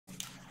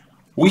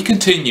We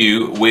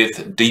continue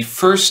with the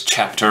first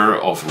chapter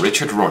of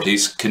Richard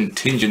Rorty's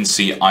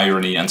Contingency,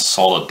 Irony and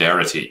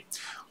Solidarity.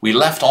 We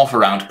left off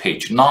around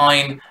page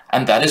 9,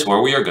 and that is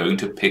where we are going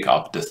to pick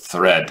up the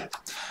thread.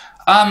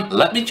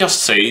 Let me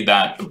just say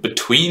that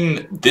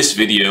between this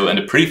video and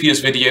the previous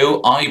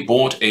video, I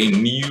bought a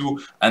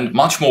new and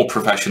much more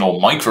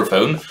professional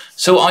microphone,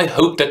 so I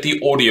hope that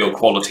the audio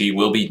quality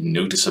will be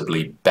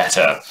noticeably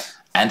better.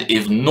 And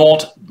if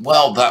not,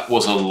 well, that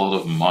was a lot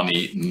of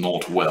money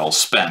not well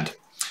spent.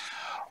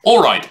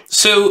 Alright,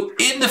 so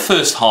in the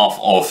first half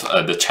of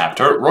the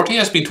chapter, Rorty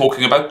has been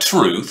talking about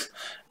truth,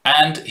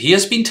 and he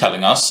has been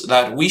telling us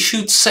that we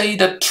should say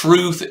that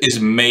truth is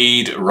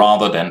made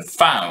rather than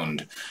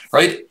found,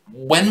 right?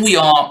 When we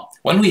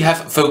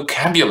have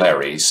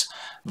vocabularies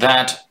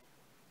that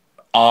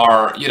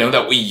are,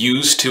 that we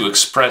use to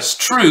express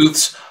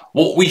truths,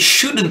 what we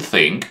shouldn't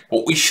think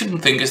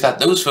is that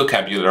those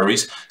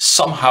vocabularies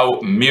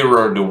somehow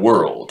mirror the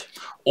world,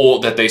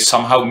 or that they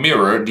somehow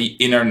mirror the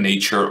inner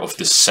nature of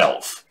the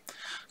self.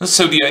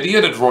 So the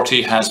idea that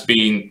Rorty has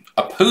been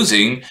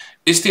opposing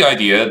is the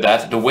idea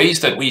that the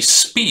ways that we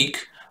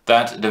speak,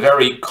 that the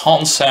very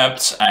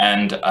concepts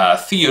and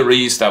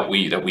theories that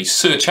we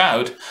search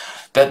out,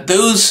 that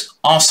those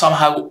are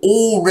somehow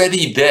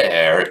already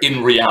there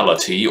in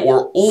reality,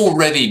 or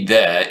already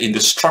there in the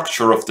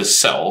structure of the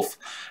self,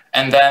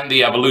 and then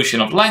the evolution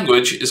of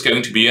language is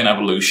going to be an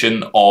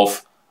evolution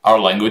of our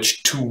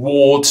language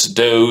towards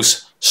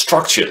those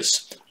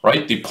structures,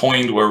 right? The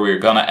point where we're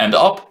gonna end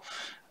up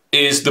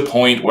is the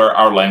point where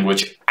our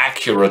language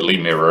accurately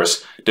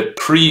mirrors the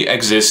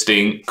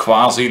pre-existing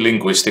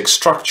quasi-linguistic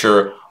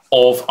structure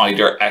of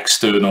either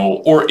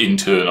external or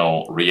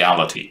internal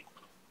reality.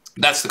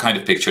 That's the kind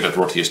of picture that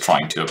Rorty is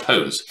trying to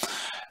oppose.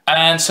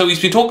 And so he's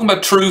been talking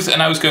about truth, and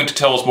now he's going to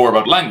tell us more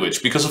about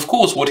language, because of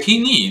course what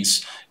he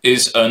needs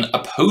is an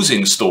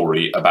opposing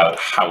story about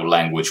how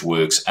language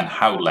works and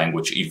how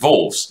language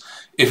evolves.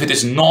 If it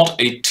is not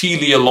a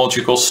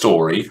teleological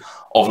story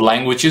of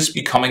languages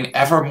becoming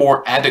ever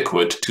more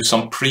adequate to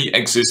some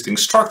pre-existing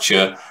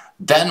structure,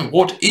 then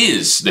what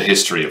is the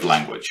history of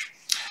language?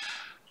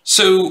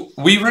 So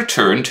we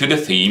return to the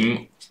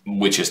theme,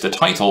 which is the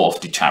title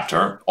of the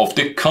chapter, of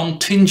the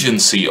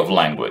contingency of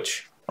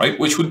language, right?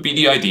 Which would be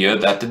the idea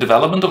that the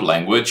development of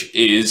language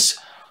is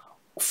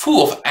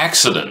full of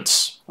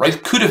accidents,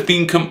 right? Could have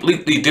been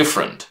completely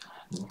different.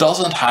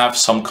 Doesn't have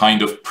some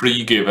kind of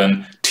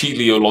pre-given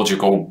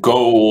teleological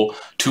goal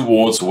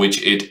towards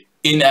which it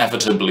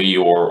inevitably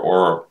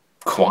or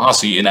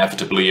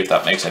quasi-inevitably, if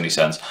that makes any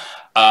sense,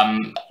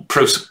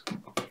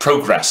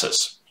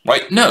 progresses,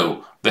 right?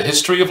 No, the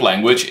history of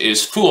language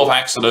is full of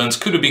accidents,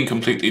 could have been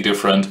completely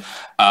different.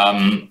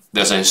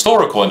 There's a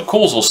historical and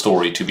causal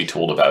story to be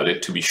told about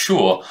it, to be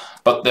sure,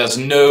 but there's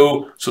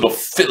no sort of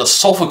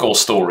philosophical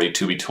story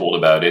to be told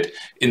about it,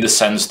 in the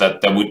sense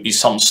that there would be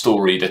some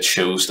story that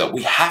shows that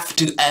we have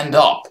to end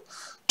up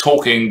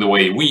talking the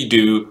way we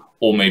do,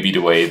 or maybe the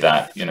way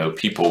that,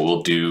 people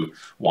will do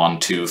 1,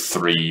 2,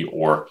 3,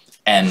 or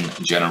n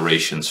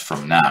generations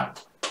from now.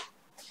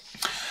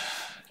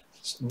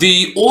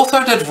 The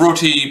author that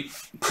Rorty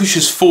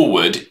pushes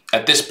forward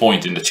at this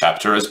point in the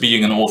chapter as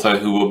being an author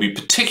who will be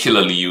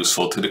particularly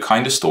useful to the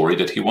kind of story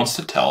that he wants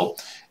to tell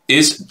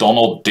is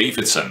Donald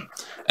Davidson.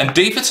 And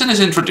Davidson is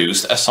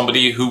introduced as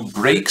somebody who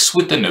breaks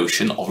with the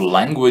notion of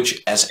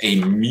language as a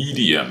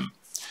medium.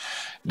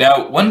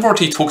 Now, when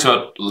Rorty talks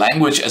about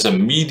language as a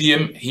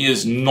medium, he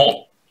is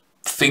not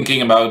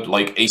thinking about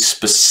like a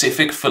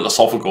specific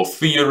philosophical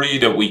theory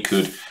that we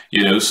could,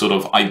 sort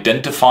of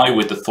identify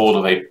with the thought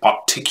of a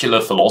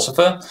particular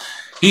philosopher.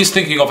 He's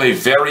thinking of a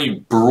very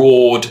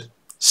broad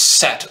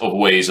set of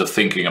ways of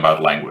thinking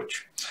about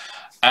language.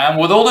 And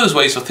what all those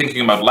ways of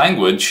thinking about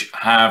language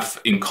have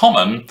in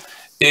common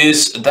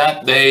is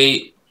that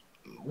they,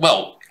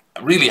 well,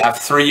 really have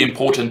 3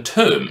 important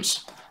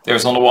terms.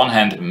 There's on the one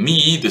hand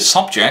me, the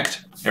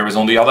subject. There is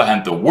on the other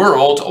hand the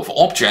world of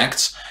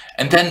objects,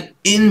 and then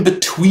in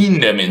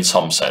between them, in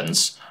some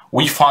sense,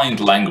 we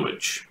find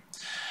language.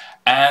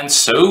 And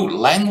so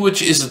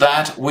language is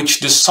that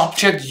which the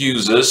subject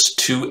uses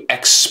to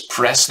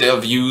express their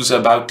views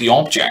about the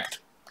object,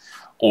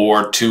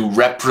 or to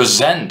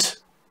represent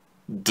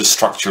the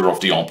structure of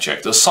the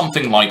object, or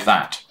something like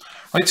that.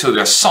 Right? So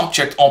there's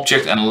subject,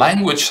 object, and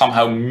language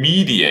somehow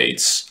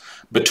mediates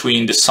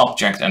between the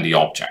subject and the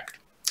object.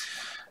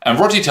 And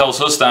Rorty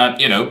tells us that,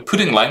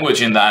 putting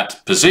language in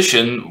that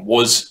position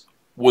was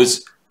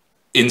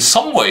in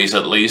some ways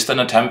at least an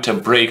attempt to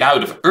break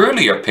out of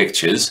earlier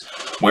pictures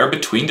where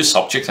between the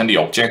subject and the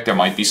object there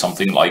might be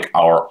something like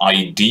our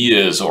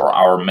ideas or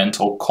our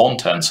mental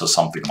contents or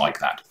something like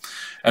that.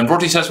 And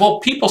Rorty says, well,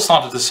 people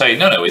started to say,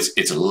 no,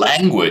 it's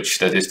language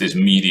that is this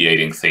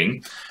mediating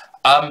thing,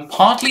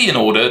 partly in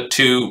order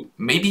to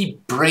maybe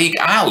break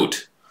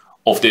out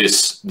of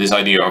this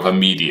idea of a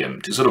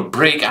medium, to sort of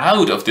break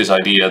out of this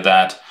idea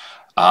that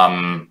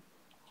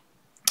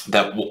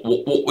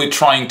what we're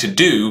trying to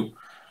do,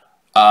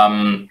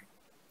 or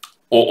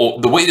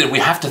the way that we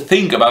have to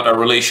think about our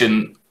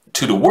relation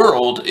to the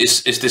world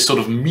is this sort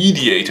of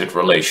mediated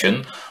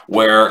relation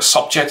where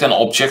subject and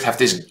object have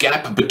this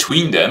gap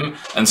between them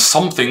and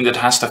something that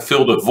has to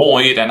fill the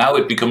void, and now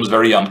it becomes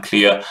very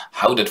unclear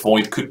how that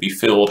void could be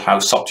filled, how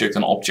subject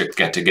and object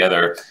get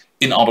together.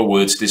 In other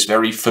words, this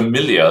very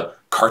familiar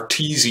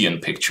Cartesian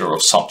picture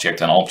of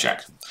subject and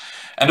object.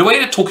 And the way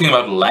that talking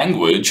about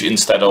language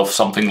instead of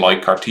something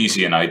like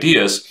Cartesian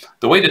ideas,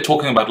 the way that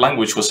talking about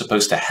language was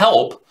supposed to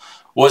help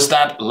was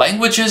that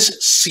languages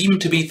seem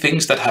to be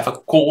things that have a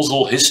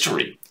causal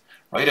history,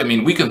 right? I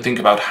mean, we can think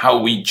about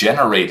how we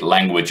generate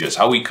languages,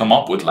 how we come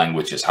up with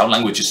languages, how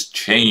languages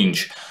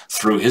change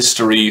through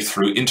history,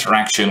 through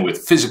interaction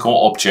with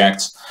physical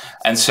objects.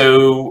 And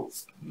so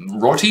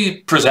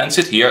Rorty presents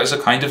it here as a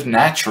kind of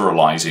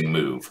naturalizing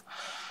move.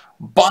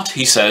 But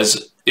he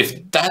says,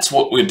 if that's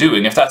what we're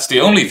doing, if that's the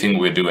only thing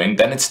we're doing,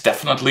 then it's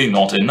definitely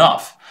not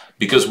enough,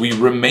 because we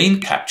remain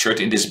captured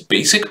in this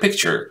basic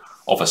picture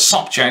of a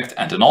subject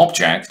and an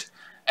object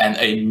and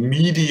a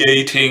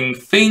mediating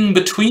thing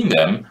between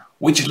them,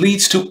 which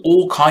leads to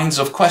all kinds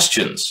of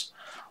questions.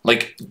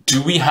 Like,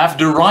 do we have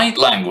the right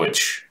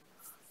language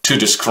to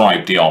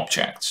describe the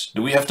objects?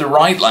 Do we have the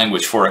right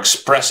language for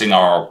expressing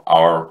our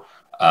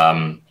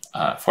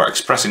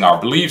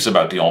beliefs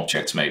about the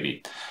objects,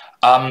 maybe?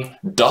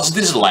 Does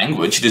this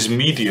language, this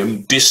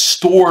medium,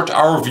 distort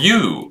our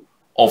view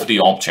of the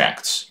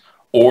objects?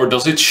 Or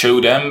does it show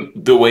them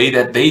the way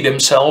that they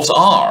themselves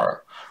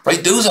are?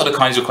 Right? Those are the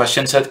kinds of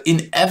questions that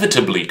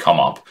inevitably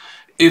come up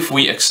if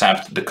we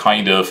accept the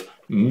kind of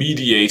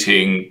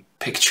mediating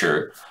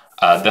picture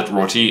that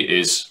Rorty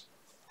is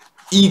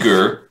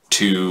eager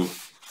to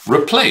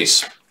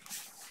replace.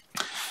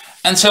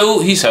 And so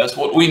he says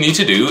what we need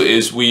to do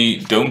is we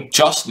don't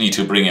just need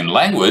to bring in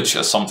language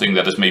as something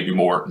that is maybe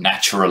more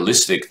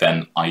naturalistic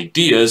than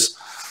ideas,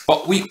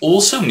 but we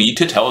also need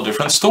to tell a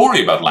different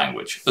story about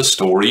language, a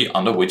story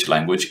under which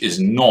language is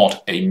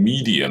not a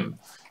medium.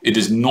 It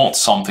is not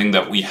something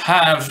that we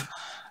have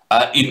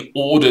in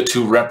order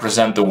to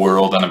represent the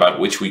world and about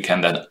which we can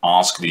then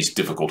ask these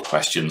difficult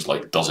questions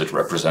like, does it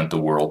represent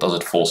the world? Does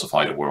it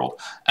falsify the world?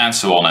 And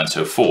so on and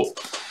so forth.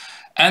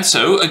 And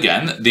so,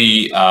 again,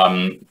 the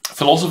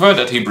philosopher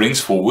that he brings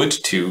forward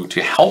to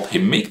help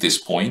him make this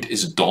point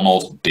is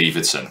Donald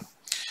Davidson.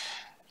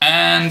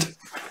 And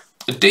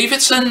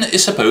Davidson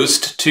is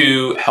supposed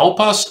to help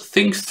us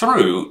think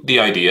through the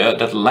idea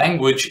that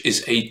language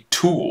is a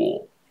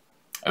tool.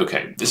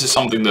 Okay, this is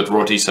something that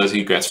Rorty says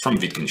he gets from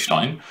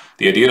Wittgenstein,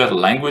 the idea that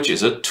language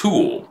is a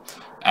tool.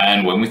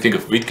 And when we think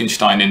of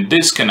Wittgenstein in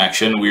this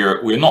connection,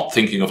 we're not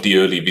thinking of the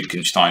early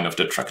Wittgenstein of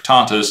the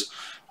Tractatus.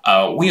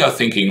 We are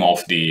thinking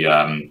of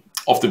the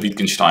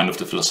Wittgenstein of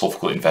the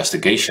philosophical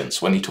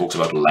investigations when he talks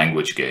about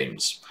language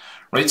games,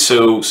 right?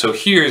 So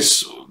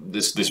here's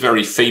this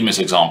very famous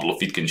example of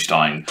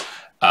Wittgenstein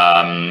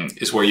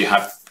is where you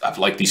have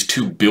like these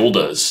two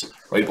builders,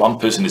 right? One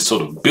person is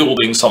sort of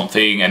building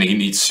something and he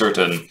needs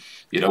certain,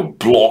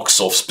 blocks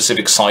of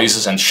specific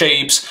sizes and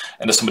shapes,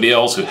 and there's somebody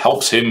else who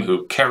helps him,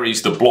 who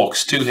carries the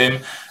blocks to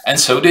him, and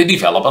so they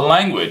develop a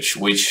language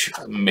which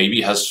maybe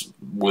has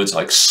words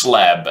like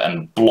slab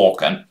and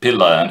block and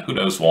pillar and who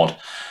knows what.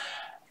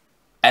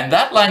 And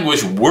that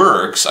language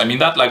works. I mean,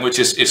 that language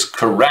is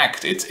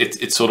correct.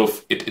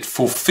 It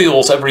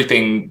fulfills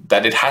everything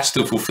that it has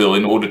to fulfill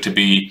in order to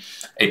be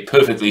a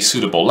perfectly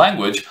suitable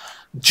language,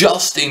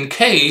 just in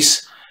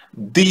case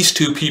these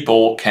two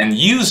people can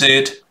use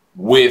it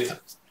with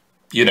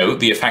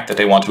the effect that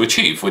they want to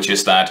achieve, which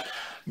is that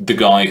the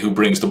guy who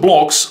brings the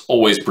blocks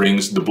always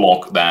brings the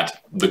block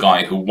that the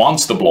guy who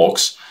wants the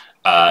blocks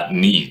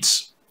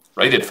needs,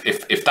 right?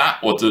 If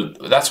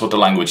that's what the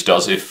language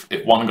does, if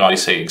one guy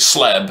saying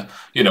slab,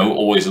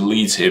 always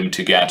leads him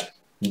to get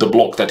the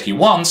block that he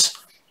wants,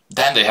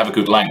 then they have a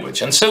good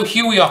language. And so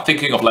here we are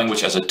thinking of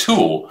language as a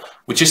tool,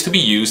 which is to be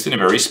used in a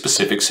very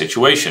specific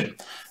situation.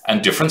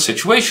 And different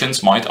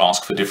situations might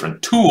ask for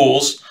different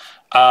tools,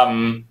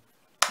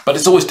 but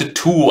it's always the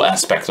tool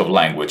aspect of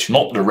language,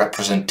 not the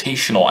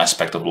representational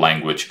aspect of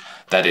language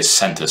that is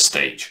center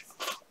stage.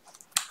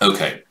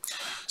 Okay,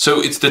 so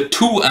it's the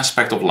tool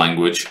aspect of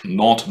language,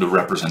 not the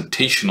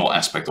representational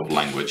aspect of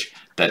language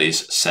that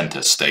is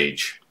center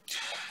stage.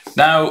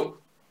 Now,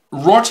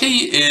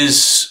 Rorty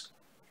is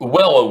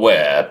well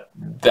aware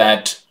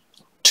that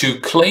to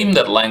claim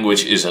that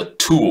language is a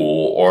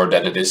tool or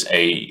that it is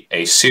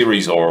a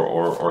series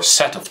or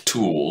set of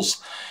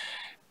tools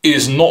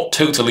is not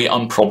totally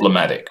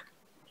unproblematic.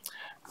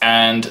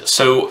 And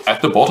so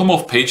at the bottom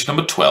of page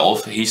number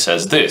 12, he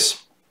says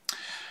this.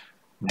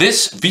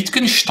 This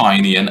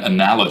Wittgensteinian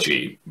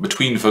analogy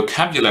between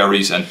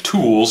vocabularies and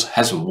tools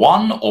has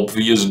one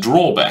obvious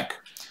drawback.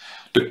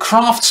 The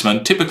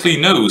craftsman typically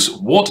knows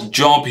what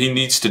job he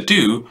needs to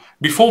do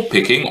before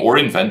picking or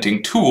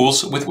inventing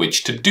tools with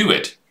which to do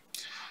it.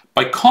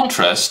 By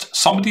contrast,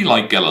 somebody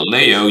like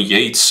Galileo,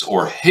 Yeats,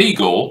 or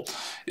Hegel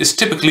is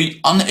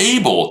typically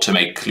unable to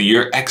make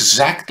clear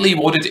exactly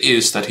what it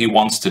is that he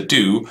wants to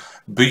do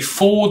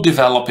before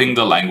developing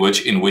the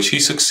language in which he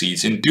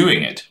succeeds in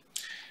doing it.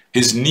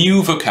 His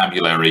new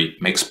vocabulary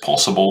makes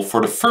possible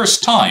for the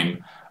first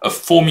time a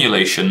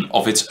formulation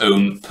of its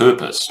own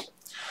purpose.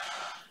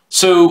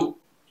 So,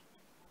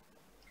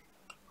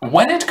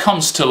 when it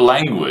comes to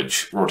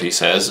language, Rorty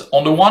says,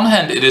 on the one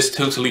hand, it is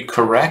totally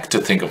correct to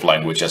think of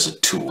language as a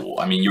tool.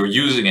 I mean, you're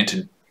using it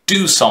to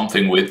do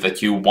something with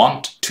that you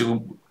want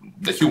to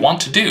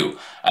do,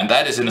 and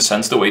that is in a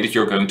sense the way that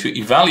you're going to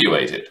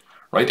evaluate it,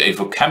 right? A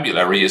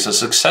vocabulary is a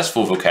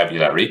successful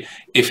vocabulary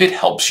if it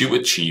helps you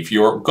achieve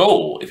your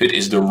goal, if it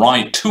is the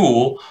right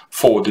tool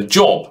for the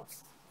job.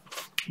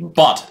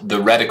 But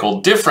the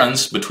radical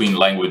difference between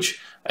language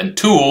and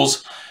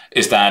tools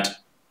is that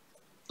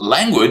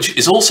language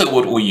is also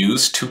what we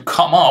use to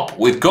come up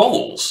with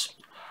goals,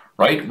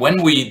 right?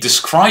 When we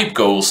describe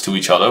goals to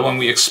each other, when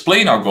we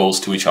explain our goals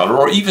to each other,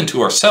 or even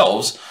to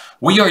ourselves,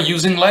 we are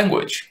using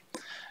language.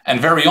 And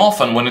very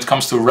often when it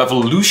comes to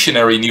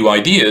revolutionary new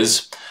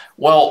ideas,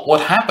 well,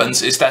 what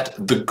happens is that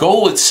the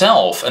goal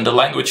itself and the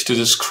language to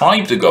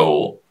describe the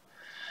goal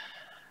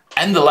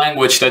and the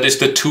language that is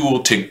the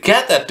tool to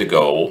get at the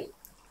goal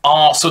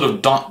are sort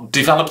of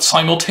developed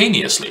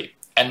simultaneously,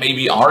 and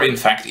maybe are in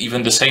fact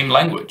even the same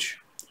language.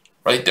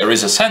 Right? There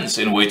is a sense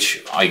in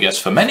which, I guess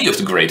for many of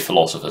the great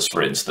philosophers,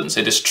 for instance,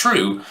 it is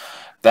true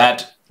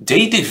that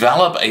they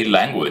develop a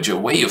language, a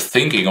way of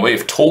thinking, a way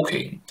of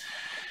talking,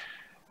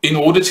 in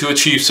order to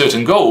achieve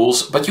certain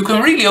goals, but you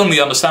can really only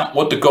understand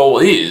what the goal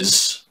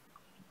is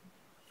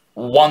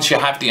once you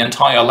have the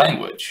entire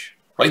language.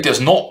 Right? There's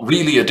not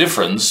really a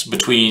difference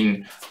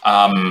between,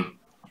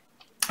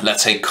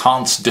 let's say,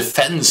 Kant's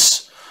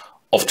defense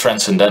of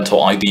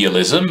transcendental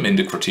idealism in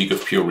the Critique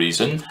of Pure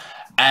Reason,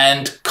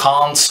 and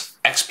Kant's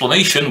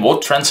explanation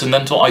what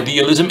transcendental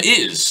idealism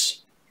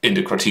is in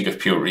the Critique of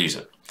Pure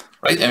Reason,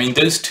 right? I mean,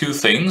 those two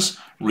things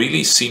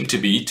really seem to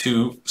be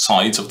two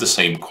sides of the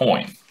same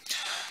coin.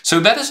 So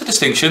that is a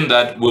distinction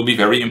that will be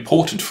very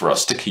important for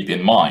us to keep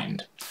in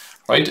mind,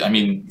 right? I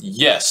mean,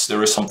 yes,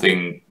 there is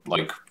something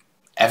like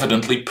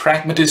evidently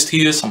pragmatist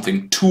here,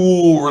 something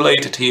tool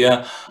related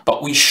here,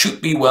 but we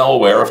should be well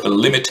aware of the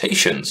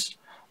limitations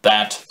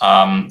that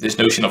this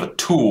notion of a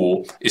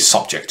tool is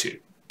subject to.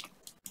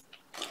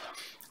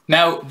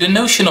 Now, the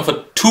notion of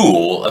a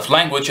tool, of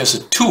language as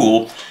a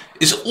tool,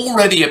 is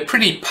already a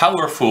pretty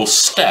powerful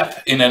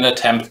step in an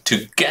attempt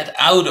to get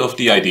out of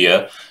the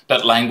idea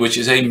that language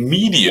is a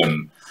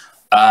medium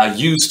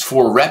used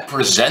for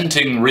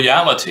representing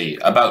reality,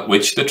 about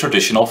which the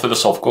traditional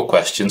philosophical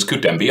questions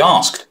could then be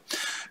asked.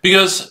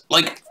 Because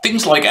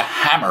things like a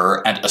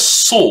hammer and a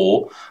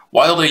saw,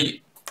 while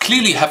they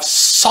clearly have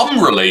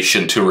some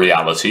relation to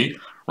reality,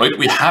 right?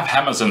 We have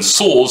hammers and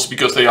saws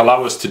because they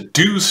allow us to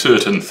do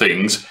certain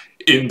things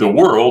in the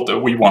world that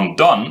we want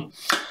done.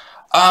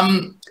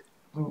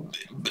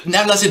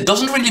 Nevertheless, it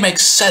doesn't really make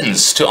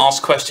sense to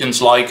ask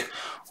questions like,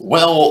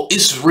 well,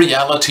 is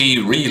reality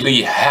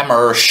really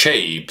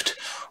hammer-shaped?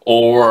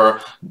 Or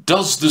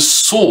does the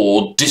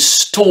saw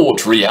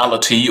distort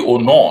reality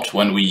or not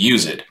when we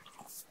use it?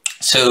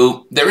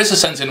 So there is a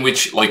sense in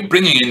which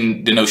bringing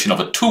in the notion of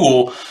a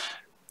tool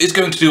is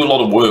going to do a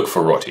lot of work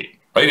for Rorty.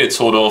 Right? It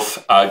sort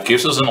of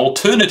gives us an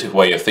alternative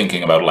way of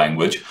thinking about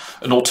language,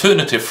 an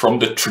alternative from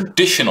the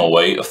traditional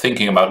way of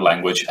thinking about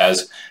language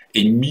as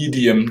a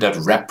medium that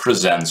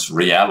represents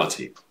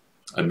reality,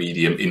 a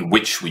medium in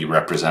which we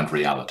represent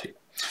reality.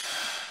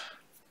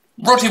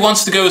 Rorty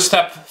wants to go a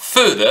step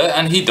further,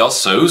 and he does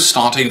so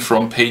starting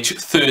from page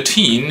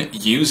 13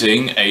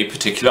 using a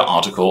particular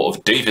article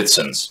of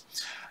Davidson's,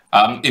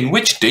 in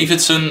which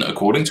Davidson,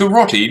 according to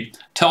Rorty,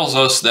 tells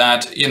us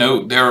that, you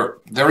know, there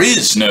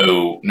is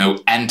no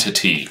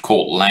entity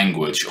called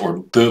language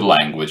or the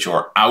language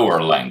or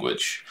our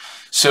language.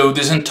 So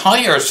this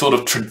entire sort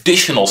of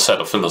traditional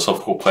set of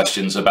philosophical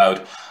questions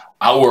about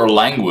our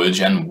language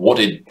and what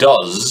it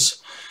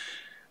does,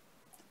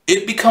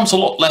 it becomes a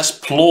lot less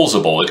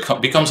plausible. It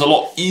becomes a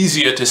lot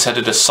easier to set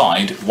it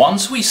aside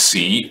once we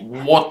see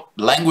what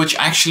language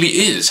actually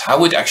is,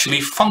 how it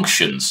actually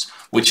functions,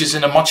 which is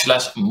in a much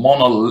less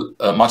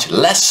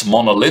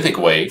monolithic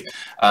way,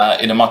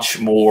 in a much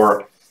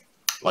more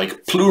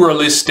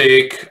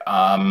pluralistic,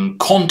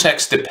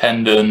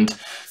 context-dependent,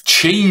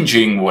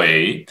 changing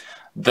way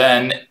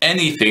than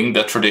anything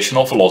that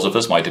traditional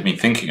philosophers might have been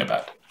thinking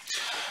about.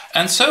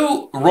 And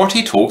so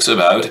Rorty talks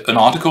about an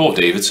article of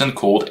Davidson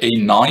called A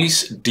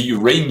Nice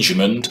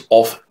Derangement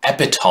of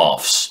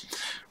Epitaphs,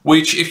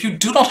 which, if you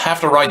do not have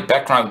the right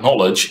background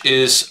knowledge,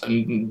 is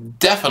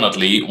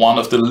definitely one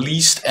of the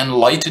least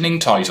enlightening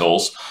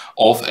titles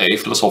of a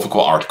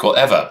philosophical article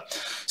ever.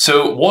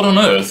 So what on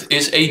earth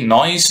is A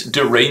Nice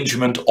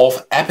Derangement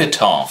of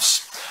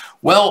Epitaphs?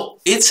 Well,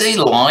 it's a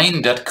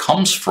line that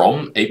comes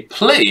from a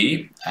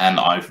play, and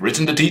I've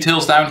written the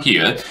details down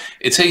here.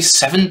 It's a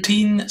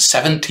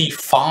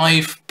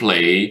 1775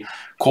 play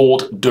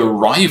called The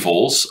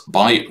Rivals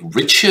by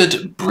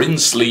Richard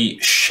Brinsley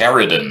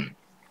Sheridan.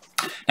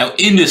 Now,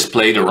 in this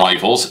play, The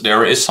Rivals,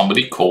 there is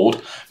somebody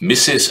called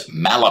Mrs.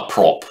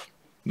 Malaprop.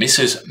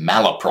 Mrs.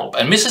 Malaprop.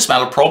 And Mrs.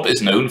 Malaprop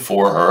is known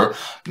for her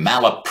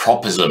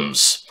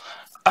malapropisms.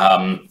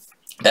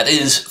 That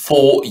is,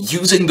 for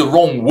using the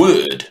wrong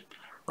word.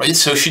 Right?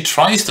 So she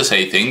tries to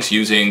say things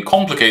using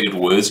complicated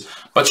words,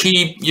 but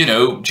she, you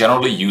know,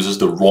 generally uses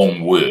the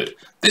wrong word.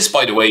 This,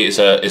 by the way, is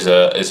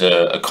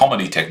a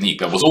comedy technique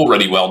that was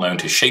already well known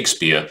to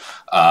Shakespeare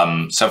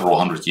several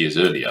hundred years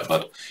earlier.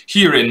 But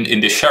here in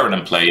this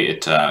Sheridan play,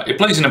 it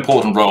plays an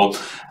important role.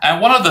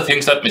 And one of the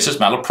things that Mrs.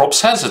 Malaprop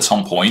says at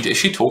some point is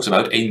she talks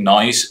about a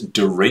nice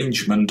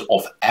derangement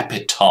of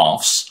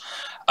epitaphs,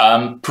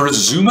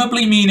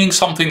 presumably meaning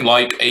something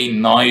like a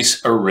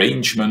nice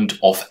arrangement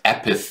of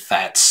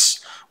epithets,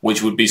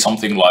 which would be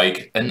something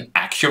like an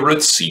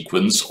accurate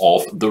sequence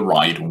of the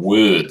right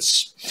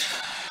words.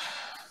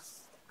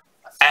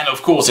 And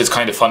of course, it's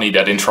kind of funny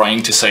that in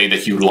trying to say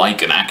that you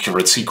like an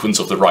accurate sequence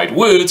of the right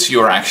words,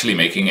 you're actually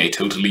making a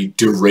totally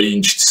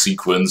deranged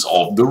sequence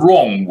of the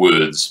wrong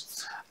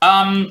words.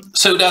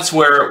 So that's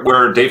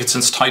where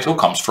Davidson's title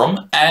comes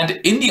from. And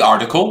in the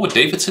article, what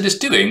Davidson is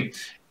doing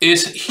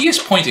is he is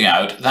pointing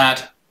out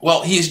that,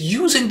 well, he is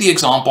using the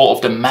example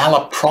of the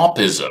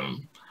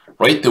malapropism,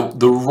 right,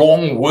 the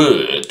wrong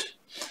word,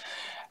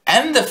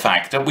 and the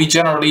fact that we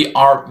generally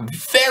are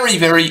very,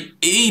 very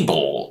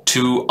able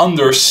to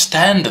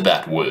understand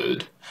that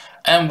word,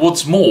 and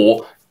what's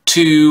more,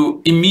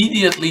 to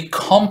immediately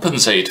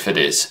compensate for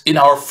this in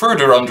our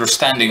further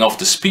understanding of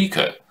the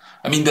speaker.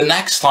 I mean, the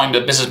next time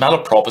that Mrs.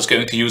 Malaprop is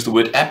going to use the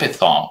word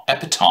epitaph,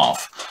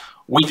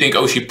 we think,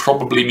 oh, she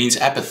probably means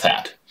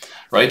epithet,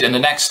 right? And the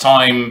next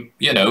time,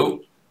 you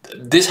know,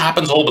 this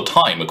happens all the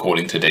time,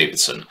 according to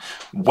Davidson.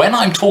 When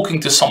I'm talking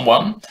to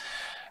someone,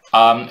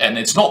 and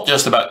it's not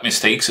just about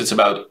mistakes, it's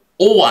about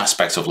all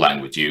aspects of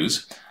language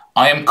use,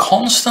 I am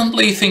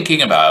constantly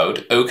thinking about,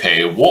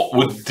 okay, what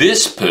would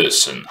this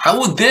person, how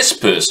would this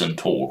person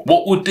talk?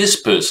 What would this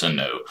person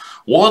know?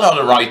 What are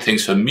the right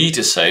things for me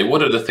to say?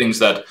 What are the things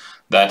that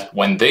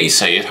when they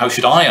say it, how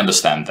should I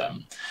understand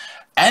them?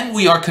 And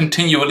we are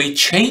continually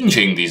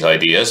changing these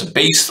ideas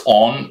based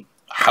on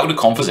how the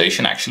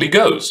conversation actually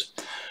goes,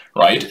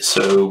 right?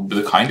 So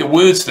the kind of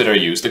words that are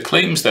used, the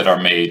claims that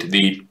are made,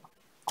 the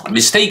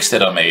mistakes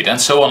that are made,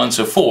 and so on and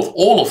so forth,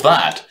 all of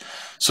that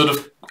sort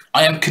of,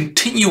 I am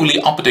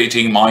continually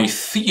updating my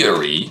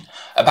theory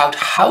about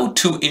how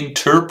to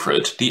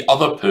interpret the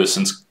other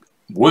person's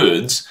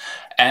words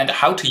and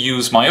how to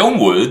use my own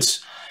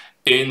words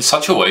in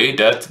such a way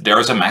that there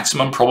is a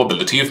maximum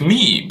probability of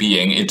me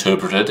being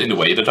interpreted in the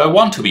way that I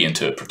want to be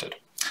interpreted.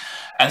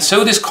 And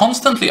so this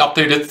constantly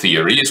updated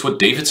theory is what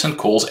Davidson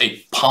calls a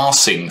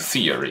passing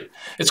theory.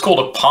 It's called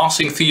a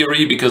passing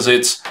theory because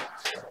it's,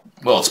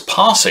 well, it's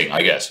passing,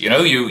 I guess. You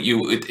know,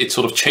 it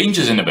sort of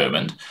changes in a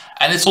moment,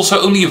 and it's also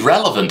only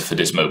relevant for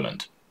this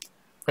moment.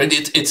 Right?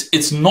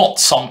 It's not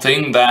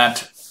something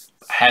that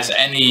has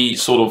any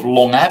sort of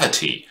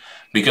longevity,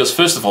 because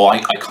first of all, I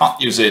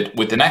can't use it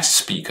with the next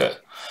speaker,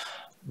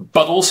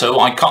 but also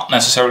I can't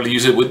necessarily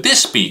use it with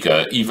this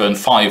speaker even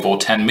 5 or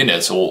 10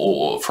 minutes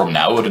or from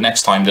now or the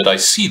next time that I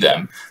see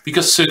them,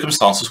 because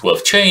circumstances will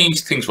have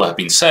changed, things will have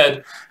been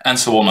said, and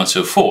so on and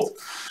so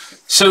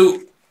forth.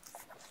 So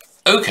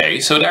okay,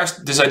 so there's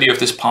this idea of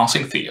this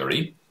passing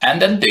theory,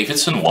 and then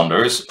Davidson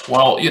wonders,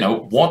 well, you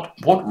know, what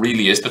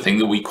really is the thing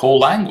that we call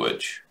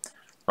language,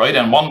 right?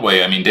 And one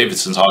way, I mean,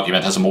 Davidson's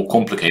argument has a more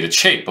complicated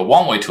shape, but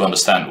one way to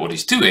understand what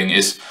he's doing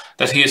is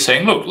that he is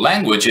saying, look,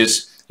 language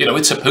is, you know,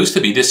 it's supposed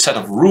to be this set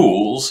of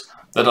rules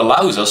that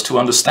allows us to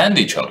understand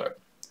each other.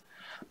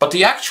 But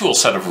the actual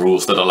set of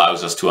rules that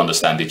allows us to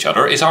understand each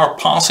other is our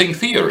passing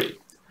theory,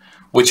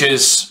 which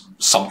is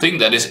something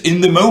that is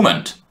in the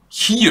moment,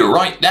 here,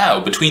 right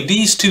now, between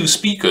these two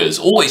speakers,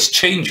 always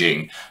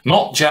changing,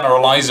 not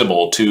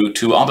generalizable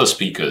to other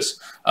speakers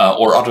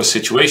or other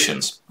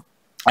situations,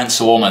 and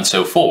so on and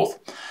so forth.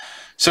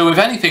 So if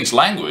anything's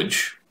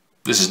language,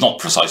 this is not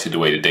precisely the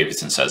way that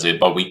Davidson says it,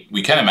 but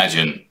we can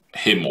imagine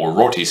him or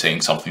Rorty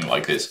saying something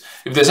like this.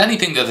 If there's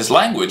anything that is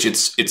language,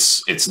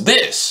 it's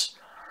this,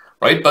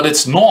 right? But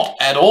it's not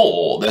at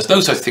all. There's no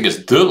such thing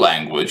as the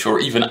language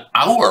or even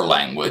our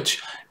language.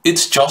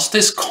 It's just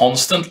this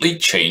constantly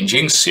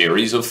changing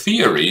series of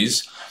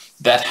theories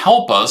that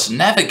help us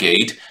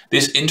navigate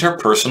this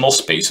interpersonal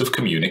space of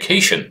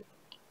communication.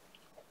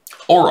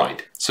 All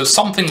right, so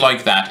something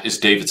like that is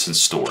Davidson's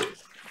story.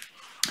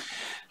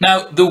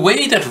 Now, the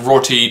way that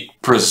Rorty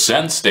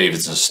presents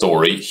Davidson's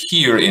story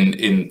here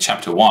in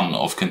chapter 1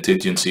 of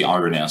Contingency,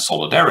 Irony and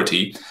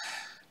Solidarity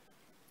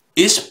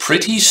is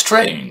pretty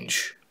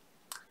strange,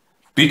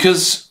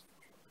 because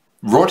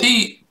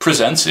Rorty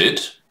presents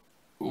it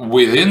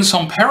within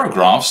some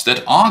paragraphs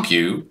that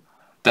argue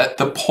that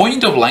the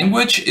point of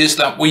language is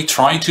that we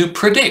try to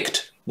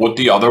predict what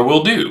the other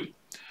will do,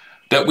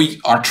 that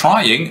we are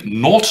trying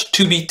not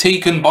to be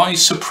taken by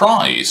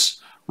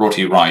surprise,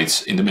 Rorty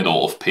writes in the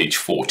middle of page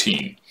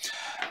 14.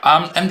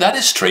 And that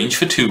is strange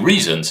for two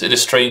reasons. It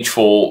is strange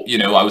for, you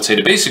know, I would say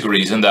the basic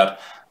reason that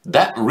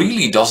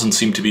really doesn't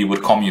seem to be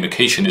what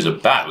communication is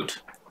about,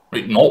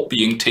 right?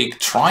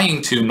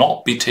 Trying to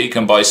not be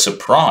taken by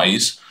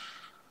surprise.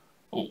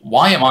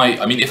 Why am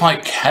I mean, if I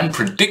can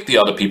predict the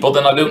other people,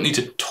 then I don't need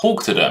to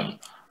talk to them,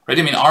 right?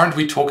 I mean, aren't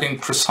we talking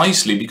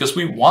precisely because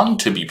we want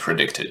to be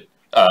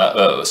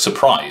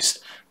surprised?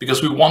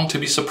 Because we want to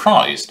be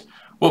surprised.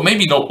 Well,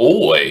 maybe not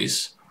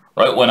always,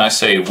 right? When I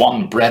say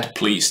 1 bread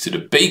please to the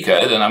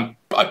baker, then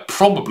I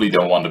probably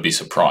don't want to be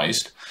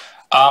surprised.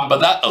 But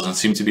that doesn't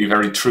seem to be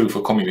very true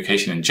for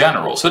communication in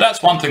general. So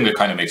that's one thing that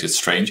kind of makes it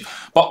strange.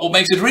 But what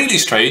makes it really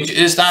strange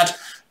is that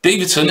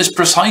Davidson is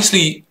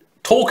precisely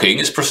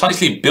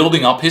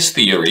building up his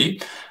theory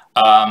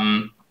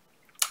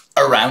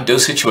around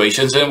those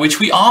situations in which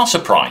we are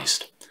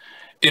surprised,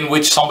 in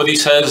which somebody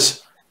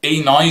says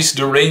a nice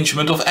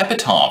derangement of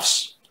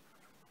epitaphs.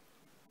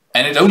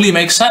 And it only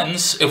makes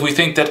sense if we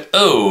think that,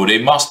 oh, they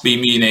must be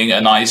meaning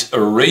a nice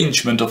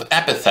arrangement of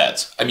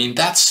epithets. I mean,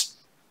 that's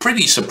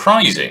pretty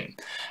surprising,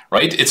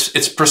 right?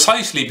 It's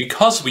precisely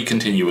because we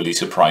continually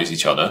surprise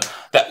each other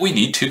that we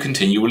need to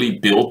continually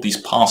build these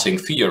passing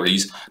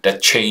theories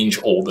that change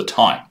all the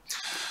time.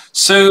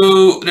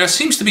 So there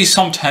seems to be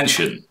some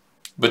tension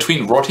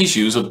between Rorty's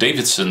use of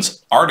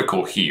Davidson's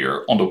article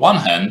here on the one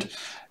hand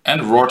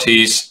and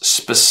Rorty's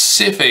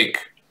specific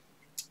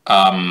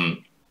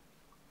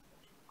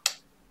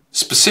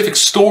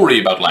story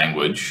about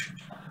language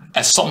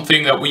as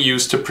something that we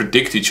use to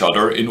predict each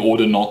other in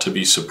order not to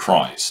be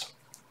surprised.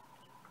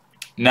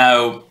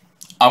 Now,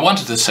 I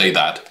wanted to say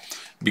that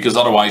because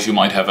otherwise you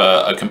might have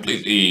a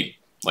completely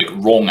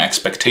wrong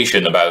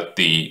expectation about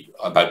the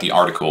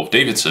article of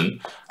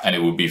Davidson, and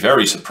it would be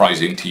very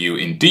surprising to you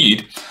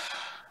indeed.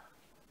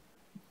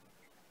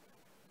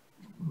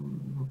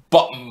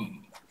 But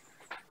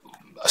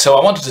so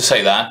I wanted to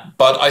say that,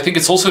 but I think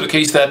it's also the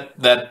case that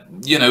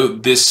you know,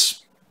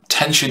 this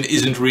tension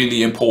isn't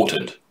really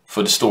important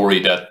for the story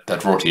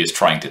that Rorty is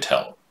trying to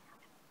tell,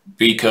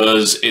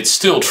 because it's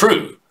still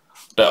true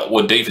that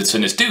what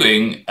Davidson is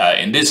doing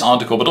in this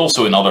article, but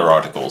also in other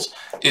articles,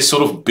 is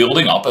sort of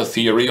building up a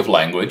theory of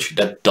language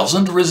that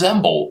doesn't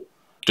resemble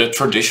the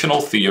traditional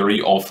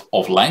theory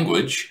of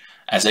language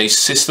as a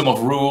system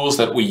of rules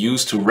that we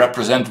use to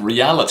represent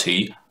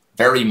reality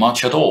very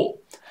much at all.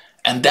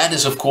 And that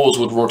is, of course,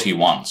 what Rorty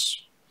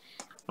wants,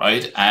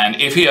 right? And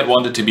if he had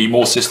wanted to be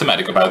more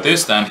systematic about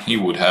this, then he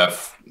would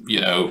have, you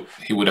know,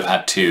 he would have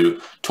had to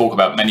talk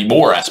about many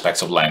more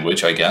aspects of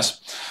language, I guess.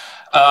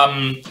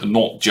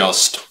 Not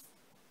just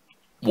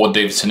what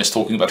Davidson is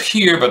talking about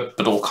here,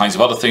 but all kinds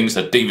of other things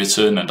that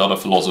Davidson and other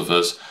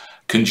philosophers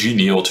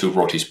congenial to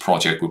Rorty's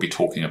project would be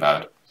talking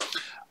about.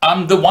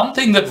 The one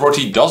thing that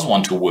Rorty does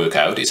want to work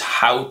out is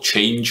how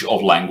change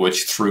of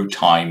language through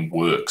time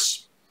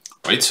works.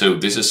 Right, so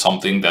this is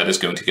something that is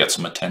going to get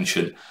some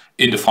attention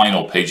in the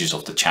final pages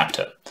of the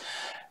chapter.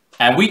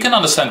 And we can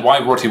understand why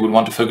Rorty would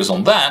want to focus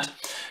on that,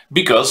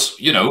 because,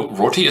 you know,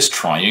 Rorty is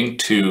trying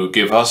to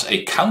give us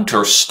a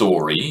counter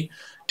story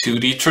to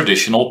the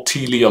traditional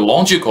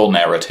teleological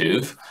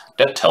narrative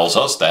that tells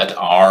us that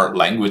our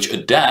language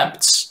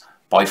adapts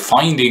by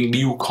finding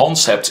new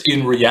concepts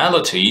in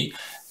reality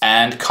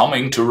and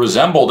coming to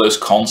resemble those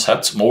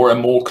concepts more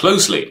and more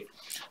closely.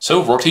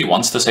 So Rorty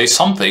wants to say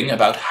something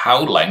about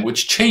how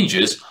language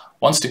changes,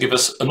 wants to give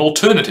us an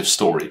alternative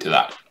story to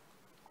that.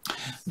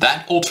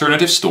 That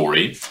alternative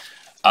story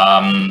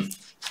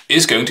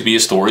is going to be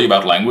a story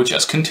about language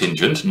as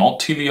contingent,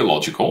 not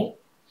teleological.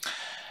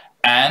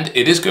 And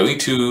it is going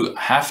to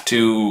have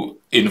to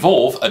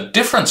involve a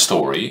different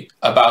story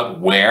about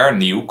where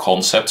new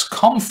concepts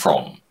come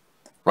from,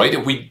 right?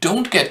 If we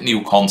don't get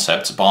new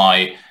concepts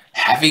by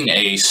having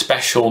a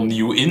special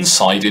new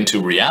insight into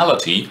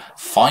reality,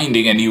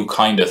 finding a new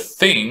kind of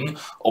thing,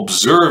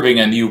 observing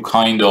a new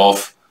kind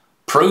of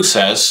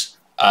process,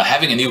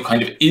 having a new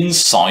kind of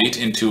insight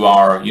into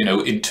our, you know,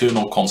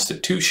 internal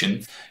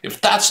constitution, if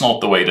that's not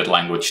the way that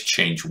language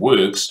change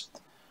works,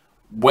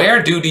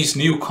 where do these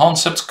new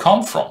concepts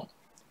come from?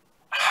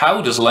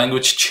 How does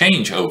language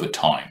change over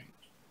time?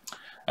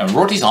 And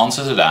Rorty's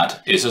answer to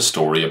that is a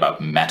story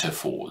about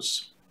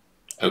metaphors.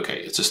 Okay,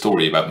 it's a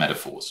story about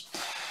metaphors.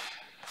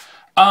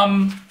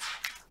 I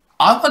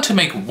want to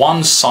make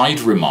one side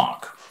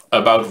remark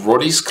about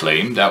Rorty's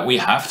claim that we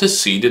have to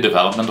see the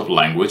development of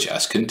language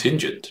as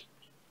contingent.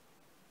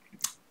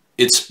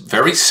 It's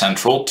very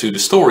central to the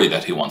story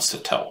that he wants to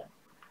tell.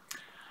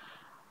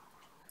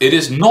 It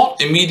is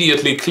not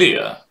immediately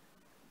clear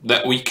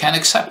that we can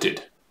accept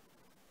it.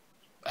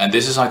 And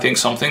this is, I think,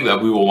 something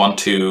that we will want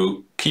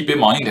to keep in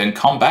mind and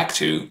come back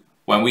to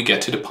when we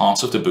get to the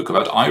parts of the book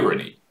about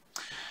irony.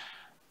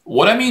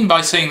 What I mean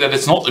by saying that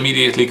it's not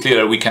immediately clear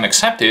that we can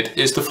accept it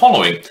is the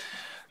following.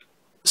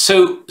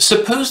 So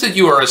suppose that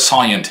you are a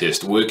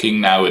scientist working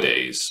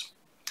nowadays,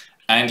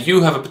 and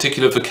you have a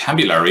particular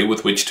vocabulary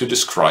with which to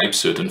describe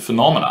certain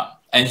phenomena.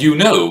 And you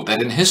know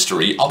that in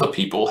history other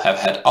people have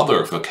had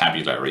other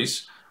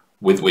vocabularies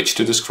with which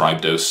to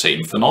describe those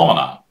same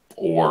phenomena.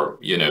 Or,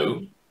 you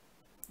know,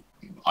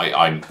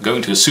 I'm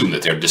going to assume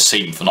that they're the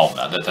same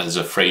phenomena, that is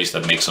a phrase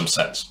that makes some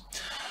sense.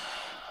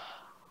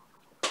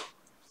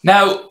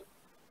 Now,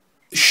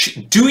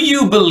 do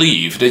you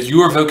believe that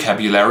your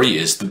vocabulary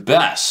is the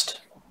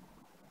best?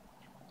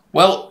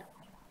 Well,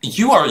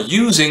 you are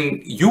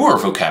using your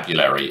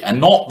vocabulary and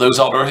not those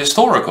other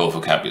historical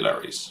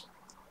vocabularies.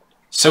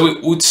 So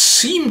it would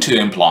seem to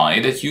imply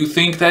that you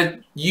think that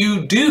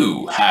you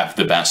do have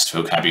the best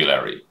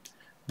vocabulary.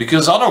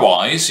 Because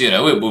otherwise, you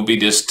know, it would be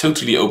this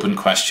totally open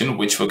question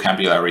which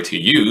vocabulary to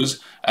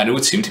use, and there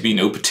would seem to be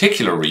no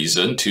particular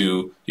reason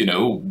to, you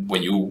know,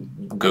 when you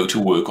go to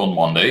work on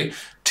Monday,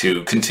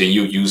 to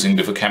continue using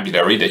the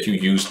vocabulary that you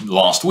used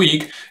last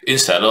week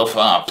instead of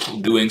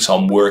doing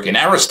some work in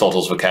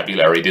Aristotle's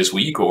vocabulary this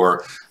week,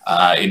 or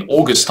in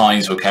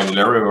Augustine's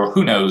vocabulary, or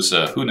who knows,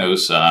 has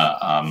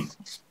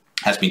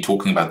been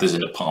talking about this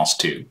in the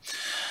past too.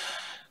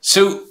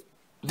 So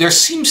there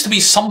seems to be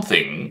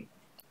something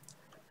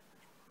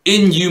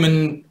in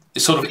human,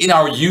 sort of in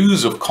our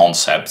use of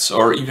concepts,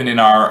 or even in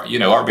our, you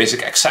know, our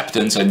basic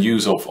acceptance and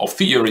use of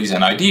theories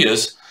and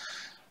ideas,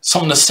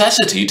 some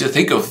necessity to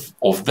think of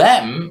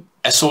them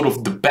as sort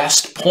of the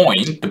best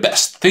point, the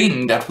best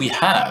thing that we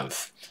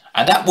have.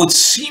 And that would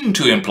seem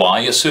to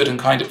imply a certain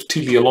kind of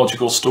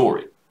teleological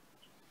story.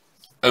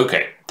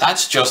 Okay,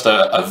 that's just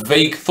a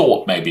vague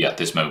thought maybe at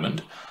this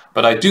moment,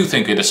 but I do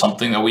think it is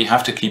something that we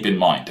have to keep in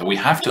mind, that we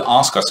have to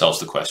ask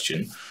ourselves the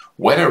question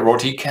whether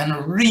Rorty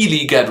can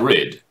really get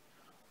rid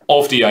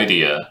of the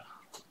idea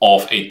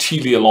of a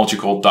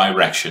teleological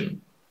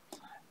direction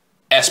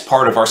as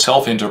part of our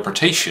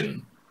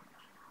self-interpretation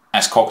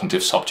as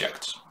cognitive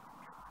subjects.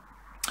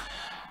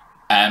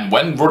 And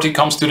when Rorty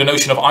comes to the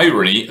notion of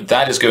irony,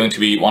 that is going to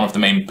be one of the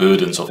main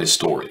burdens of his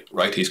story,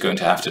 right? He's going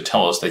to have to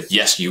tell us that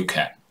yes, you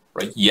can,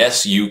 right?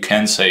 Yes, you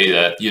can say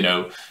that, you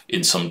know,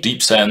 in some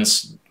deep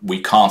sense, we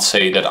can't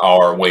say that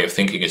our way of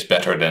thinking is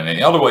better than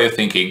any other way of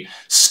thinking.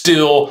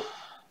 Still,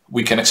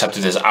 we can accept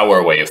it as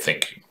our way of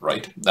thinking,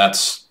 right?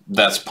 That's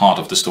part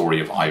of the story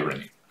of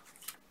irony.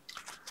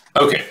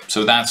 Okay,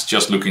 so that's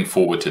just looking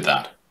forward to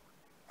that.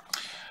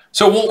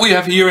 So what we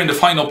have here in the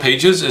final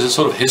pages is a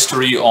sort of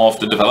history of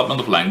the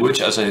development of language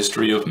as a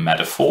history of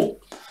metaphor.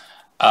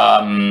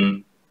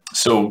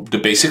 So the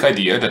basic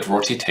idea that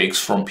Rorty takes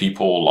from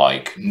people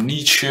like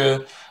Nietzsche,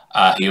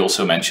 he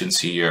also mentions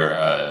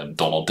here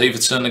Donald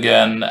Davidson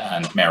again,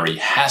 and Mary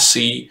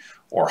Hasse,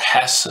 or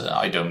Hesse,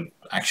 I don't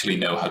actually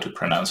know how to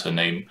pronounce her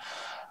name,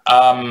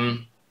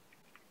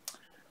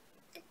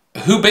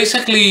 who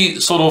basically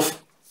sort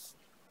of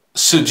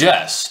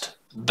suggest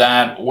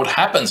that what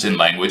happens in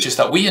language is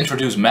that we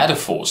introduce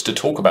metaphors to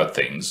talk about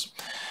things,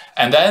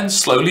 and then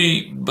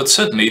slowly but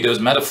certainly those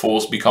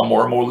metaphors become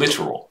more and more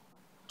literal,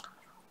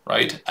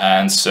 right?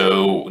 And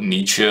so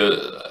Nietzsche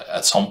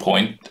at some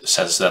point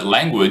says that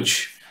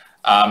language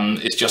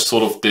is just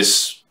sort of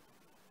this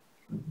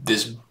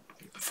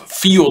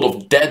field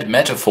of dead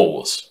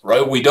metaphors,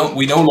 right? We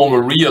no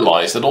longer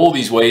realize that all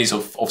these ways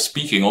of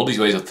speaking, all these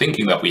ways of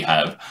thinking that we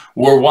have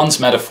were once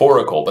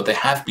metaphorical, but they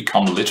have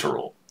become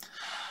literal.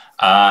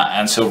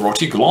 And so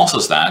Rorty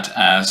glosses that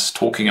as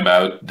talking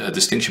about the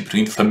distinction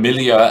between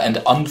familiar and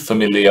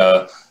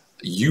unfamiliar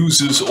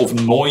uses of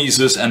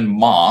noises and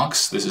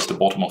marks. This is the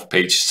bottom of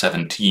page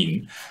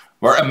 17,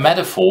 where a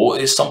metaphor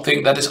is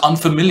something that is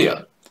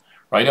unfamiliar,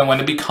 right? And when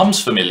it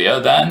becomes familiar,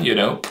 then, you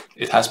know,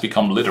 it has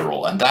become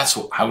literal. And that's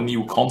how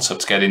new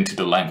concepts get into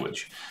the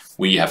language.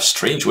 We have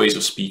strange ways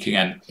of speaking,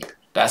 and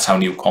that's how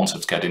new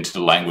concepts get into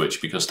the language,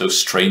 because those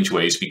strange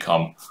ways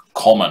become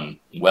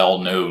common,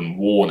 well-known,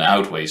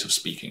 worn-out ways of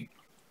speaking.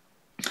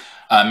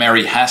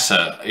 Mary Hasse,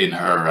 in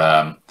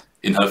her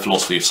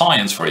philosophy of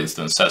science, for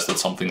instance, says that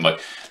something like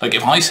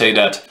if I say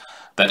that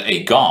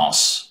a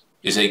gas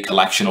is a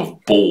collection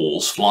of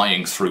balls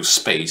flying through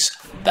space,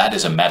 that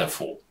is a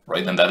metaphor,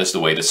 right? And that is the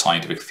way that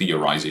scientific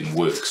theorizing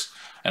works.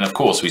 And of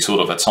course, we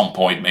sort of at some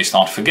point may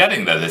start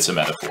forgetting that it's a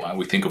metaphor, and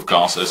we think of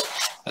gas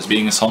as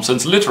being in some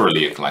sense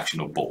literally a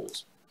collection of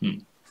balls.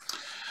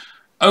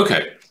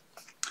 Okay,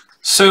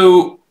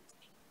 so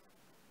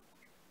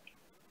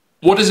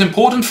what is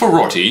important for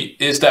Rorty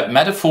is that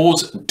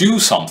metaphors do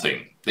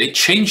something. They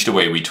change the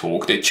way we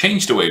talk, they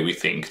change the way we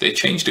think, they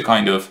change the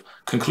kind of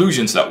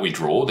conclusions that we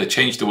draw, they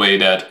change the way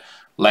that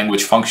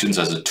language functions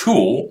as a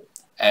tool.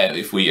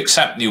 If we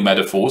accept new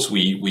metaphors,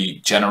 we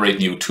generate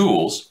new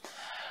tools,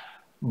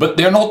 but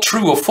they're not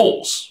true or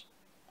false,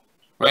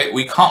 right?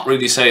 We can't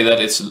really say that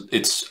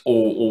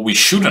or we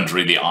shouldn't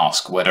really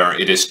ask whether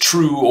it is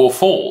true or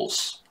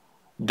false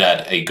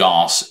that a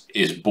gas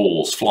is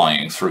balls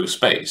flying through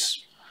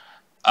space.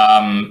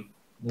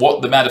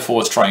 What the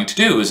metaphor is trying to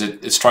do is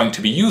it's trying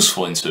to be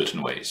useful in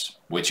certain ways,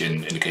 which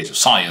in the case of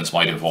science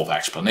might involve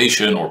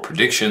explanation or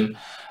prediction.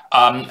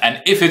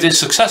 And if it is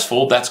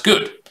successful, that's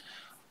good.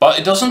 But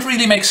it doesn't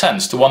really make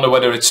sense to wonder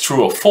whether it's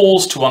true or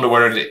false, to wonder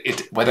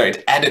whether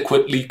it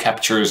adequately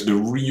captures the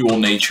real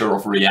nature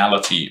of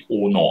reality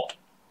or not.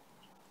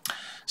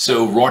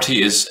 So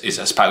Rorty is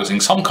espousing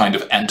some kind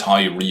of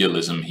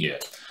anti-realism here,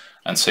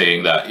 and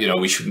saying that, you know,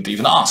 we shouldn't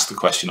even ask the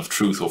question of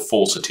truth or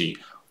falsity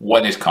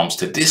when it comes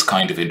to this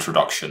kind of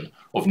introduction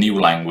of new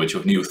language,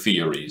 of new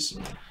theories.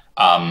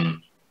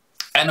 And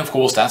of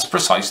course, that's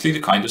precisely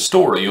the kind of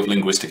story of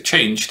linguistic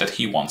change that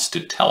he wants to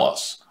tell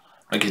us.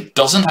 Like, it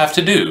doesn't have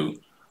to do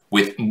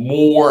with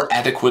more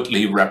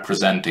adequately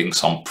representing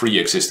some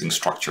pre-existing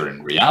structure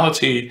in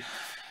reality.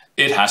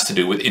 It has to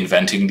do with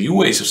inventing new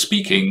ways of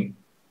speaking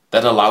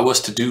that allow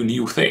us to do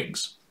new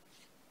things.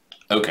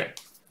 Okay,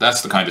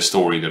 that's the kind of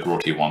story that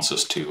Rorty wants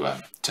us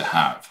to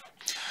have.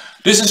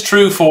 This is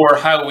true for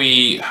how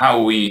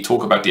we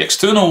talk about the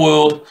external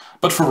world,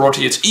 but for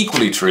Rorty it's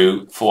equally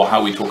true for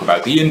how we talk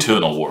about the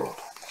internal world,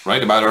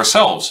 right? About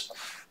ourselves.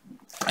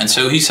 And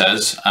so he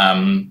says,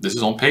 this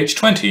is on page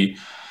 20,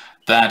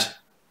 that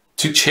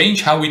to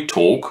change how we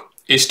talk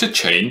is to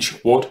change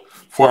what,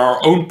 for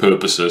our own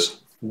purposes,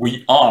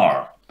 we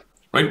are.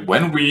 Right?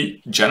 When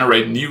we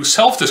generate new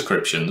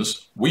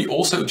self-descriptions, we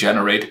also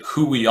generate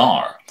who we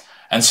are.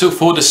 And so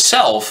for the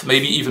self,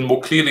 maybe even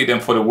more clearly than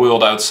for the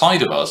world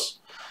outside of us,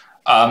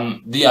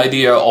 the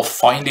idea of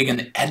finding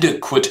an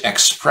adequate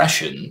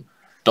expression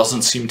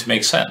doesn't seem to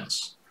make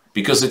sense,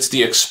 because it's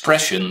the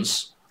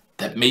expressions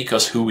that make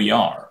us who we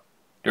are.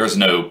 There's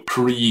no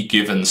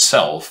pre-given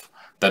self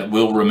that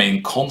will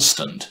remain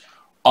constant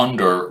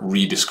under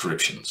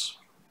redescriptions.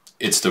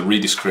 It's the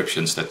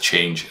redescriptions that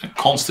change and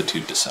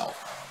constitute the self.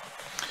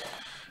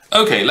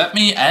 Okay, let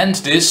me end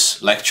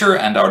this lecture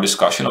and our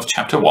discussion of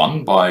chapter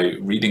 1 by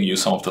reading you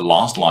some of the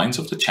last lines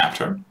of the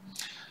chapter.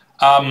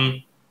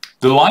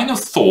 The line of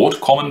thought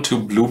common to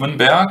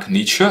Blumenberg,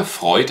 Nietzsche,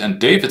 Freud and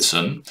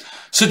Davidson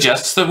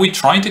suggests that we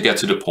try to get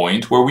to the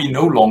point where we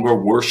no longer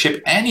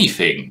worship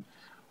anything,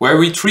 where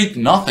we treat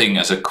nothing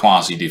as a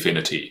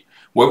quasi-divinity,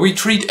 where we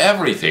treat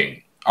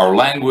everything, our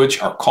language,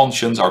 our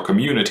conscience, our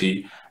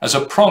community, as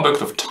a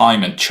product of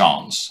time and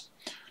chance.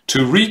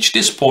 To reach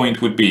this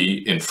point would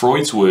be, in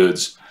Freud's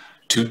words,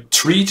 to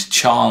treat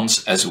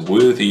chance as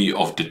worthy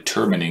of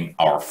determining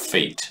our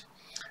fate.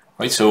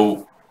 Right?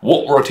 So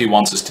what Rorty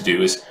wants us to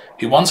do is,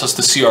 he wants us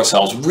to see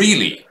ourselves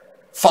really,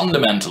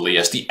 fundamentally,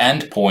 as the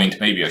end point.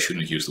 Maybe I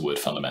shouldn't use the word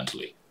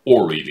fundamentally,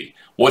 or really.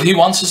 What he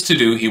wants us to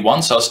do, he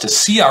wants us to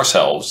see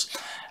ourselves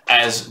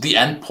as the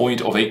end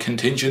point of a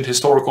contingent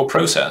historical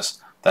process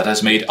that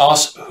has made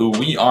us who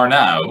we are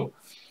now,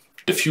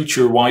 the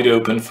future wide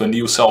open for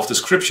new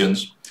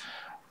self-descriptions,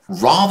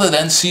 rather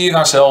than seeing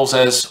ourselves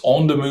as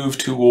on the move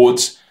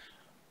towards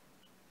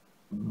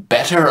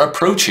better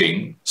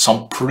approaching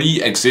some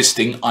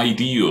pre-existing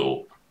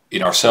ideal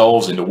in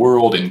ourselves, in the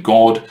world, in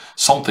God,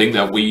 something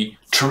that we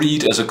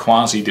treat as a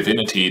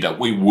quasi-divinity that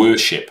we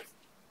worship.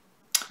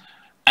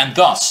 And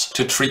thus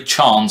to treat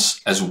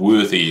chance as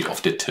worthy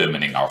of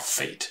determining our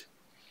fate.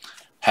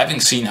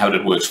 Having seen how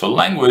that works for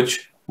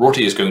language,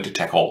 Rorty is going to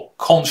tackle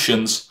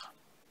conscience,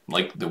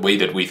 like the way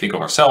that we think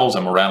of ourselves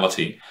and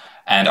morality,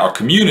 and our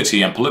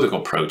community and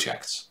political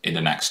projects in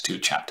the next 2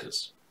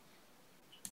 chapters.